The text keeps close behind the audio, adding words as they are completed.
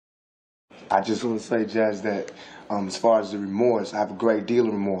I just want to say, Jazz, that as far as the remorse, I have a great deal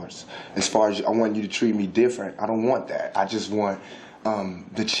of remorse. As far as I want you to treat me different, I don't want that. I just want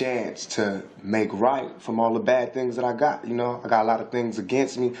the chance to make right from all the bad things that I got. You know, I got a lot of things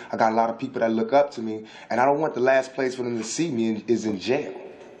against me. I got a lot of people that look up to me, and I don't want the last place for them to see me is in jail.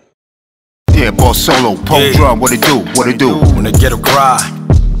 Yeah, Bossolo, Podrum, what it do? What it do? When the Ghetto Cry.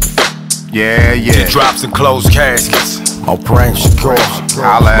 Yeah, yeah. Drops and closed caskets. Mopreme Shakur.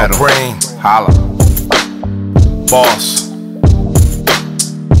 Holla at 'em. Mopreme. Holla. Boss.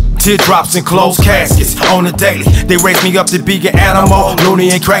 Teardrops and closed caskets on the daily. They raise me up to be an animal, loony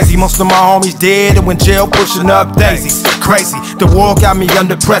and crazy. Most of my homies dead and in jail pushing up daisies. Crazy, the world got me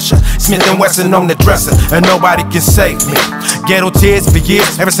under pressure. Smith & Wesson on the dresser, and nobody can save me. Ghetto tears for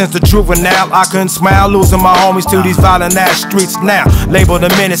years, ever since the juvenile. I couldn't smile, losing my homies to these violent ass streets now. Labeled a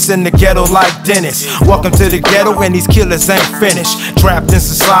menace in the ghetto like Dennis. Welcome to the ghetto and these killers ain't finished. Trapped in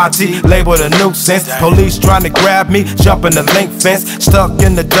society, labeled a nuisance. Police trying to grab me, jumping the link fence. Stuck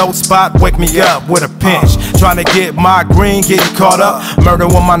in the dope spot, wake me up with a pinch. Trying to get my green, getting caught up. Murder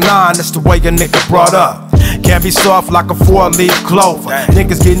on my 9, that's the way a nigga brought up. Can't be soft like a 4-leaf clover.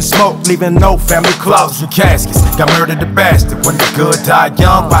 Niggas getting smoked, leaving no family clothes and caskets. Got murdered the bastard. When the good died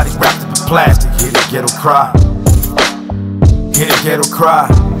young, bodies wrapped up in plastic. Hear the ghetto cry. Hear the ghetto cry.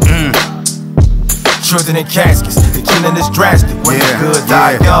 Children in caskets, the killing is drastic. When the good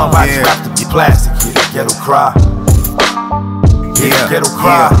died young, bodies wrapped up in plastic. Hear the ghetto cry. Hear the ghetto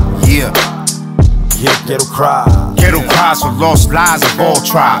cry. Yeah. Yeah, ghetto cry. Ghetto cries for lost lives of all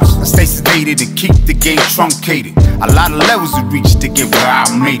tribes. I stay sedated and keep the game truncated. A lot of levels to reach to get where I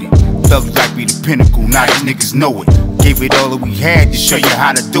made it. Felt like we the pinnacle, now these niggas know it. Gave it all that we had to show you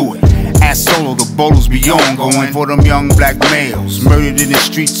how to do it. Ask Solo, the bottles be ongoing for them young black males. Murdered in the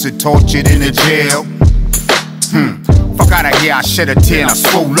streets or tortured in the jail. Fuck out of here, I shed a tear and I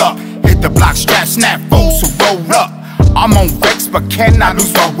swole up. Hit the block, strap, snap, fold, so roll up. I'm on Vex, but can I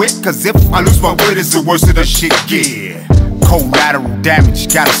lose my wit? Cause if I lose my wit, it's the worst of the shit get. Collateral damage,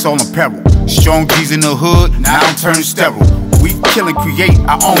 got us all in peril. Strong G's in the hood, now I'm turning sterile. We kill and create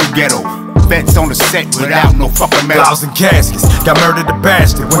our own ghetto. Vets on the set without no fucking metal. 1,000 caskets, got murdered the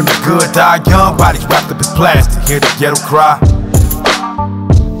bastard. When the good died young, bodies wrapped up in plastic. Hear the ghetto cry.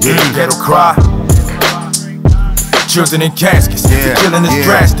 Hear the ghetto cry. Children in caskets, the killing is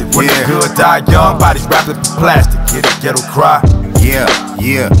drastic. When the good died young, bodies wrapped up in plastic. Hear the ghetto cry. Yeah.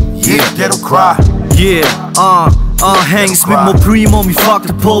 Hear the ghetto cry. Hangs mit Mopreme und mi fuck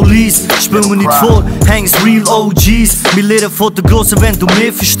the police. Spür mir nicht vor, hangs real OGs. Mi leder vor der Grosse, wenn du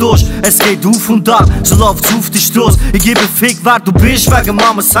mir verstehst. Es geht auf und ab, so läuft's auf die Straße. Ich gebe Fick, wer du bist, wegen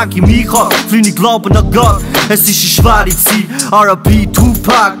Mama sag ich mich an. Freunde glauben an Gott, es ist eine schwere Zeit. R.I.P.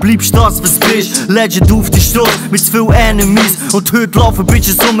 Tupac, bleibst das was bist. Legend auf die Straße, mit zu viel Enemies. Und heute laufen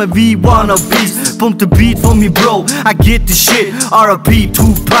Bitches wie Wannabes. Pump the beat von mir Bro, I get the shit. R.I.P.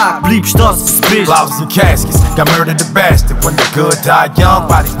 Tupac, bleibst das was bist. 1,000 caskets, got murdered the bastard. When the good died young,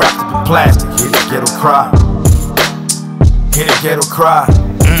 bodies wrapped up in plastic. Hear the ghetto cry. Hear the ghetto cry.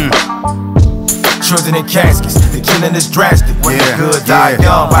 Children in caskets, the killing is drastic. When the good died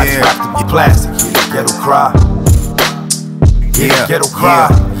young, bodies wrapped up in plastic. Hear the ghetto cry. Hear the ghetto cry.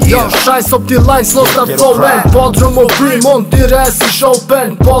 Yo, scheiß ob die Lines, los das Flow, man. Podrum Mopreme und die Rest ist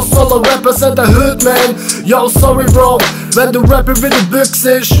open. Bossolo represent the hood, man. Yo, sorry bro, wenn du Rapper wieder büchst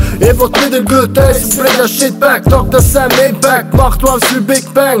ist. Ich wollt wieder good days, bring das Shit back. Dr. Sam Impact, macht Rhymes wie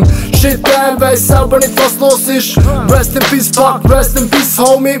Big Bang. Shit damn, weiß selber nicht was los ist. Rest in peace, Buck, rest in peace,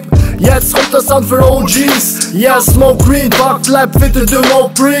 homie. Jetzt kommt das an für OGs. Yeah, Smoke Green, Buck, Lab, bitte du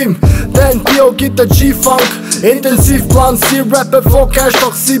Mopreme. Denn T.O gibt der G-Funk. Intensiv Plan, sie rappen vor Cash,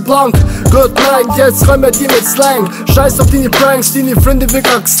 doch sie blank. Good night, jetzt kommen die mit Slang. Scheiß auf deine Pranks, deine Freunde wird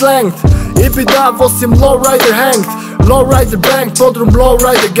geslangt. Ich bin da, wo's im Lowrider hängt. Lowrider Bank, Podrum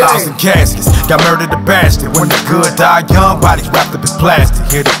Lowrider Gang. 1,000 caskets, got murdered the bastard. When the good died young, bodies wrapped up in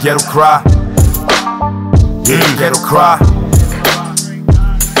plastic. Hear the ghetto cry. Hear the ghetto cry.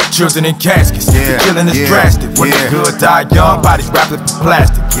 Children in caskets, the killing is drastic. When the good died young, bodies wrapped up in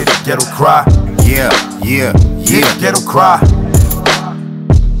plastic. Hear the ghetto cry. Hear the ghetto cry.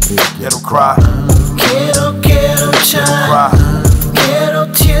 Hear the ghetto cry. Ghetto child, ghetto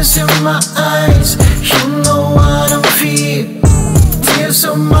tears in my eyes. You know what I'm feeling. There's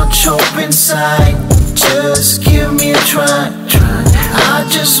so much hope inside. Just give me a try. I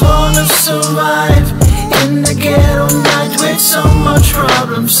just wanna survive in the ghetto night with so much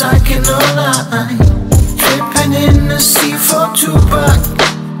problems I cannot lie. Dripping in the sea for Tupac.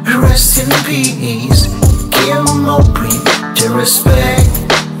 Rest in peace. Give Mopreme the respect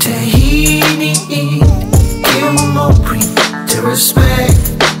that he needs. Give Mopreme the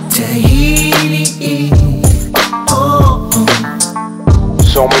respect that he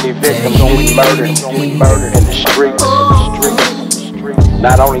getting murdered in the streets.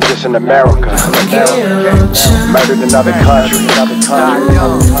 Not only just in America, murdered in other countries.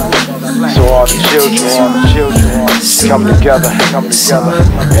 So all the children come together,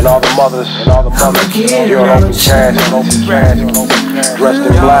 and all the mothers, you're an open casket, dressed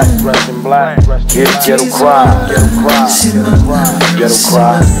in black, Ghetto Cry,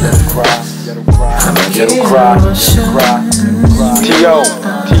 T.O,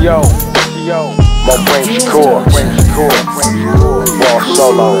 Mopreme Shakur,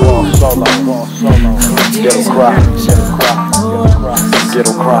 Bossolo, Ghetto Cry,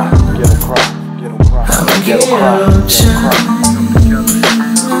 Ghetto Cry.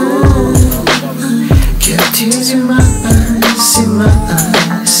 Get tears in my eyes, in my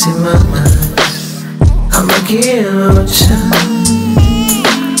eyes, in my eyes. I'ma ghetto child.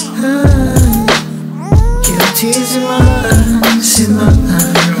 Get tears in my eyes, in my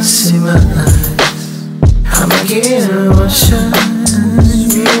eyes, in my eyes. I'm a ghetto child.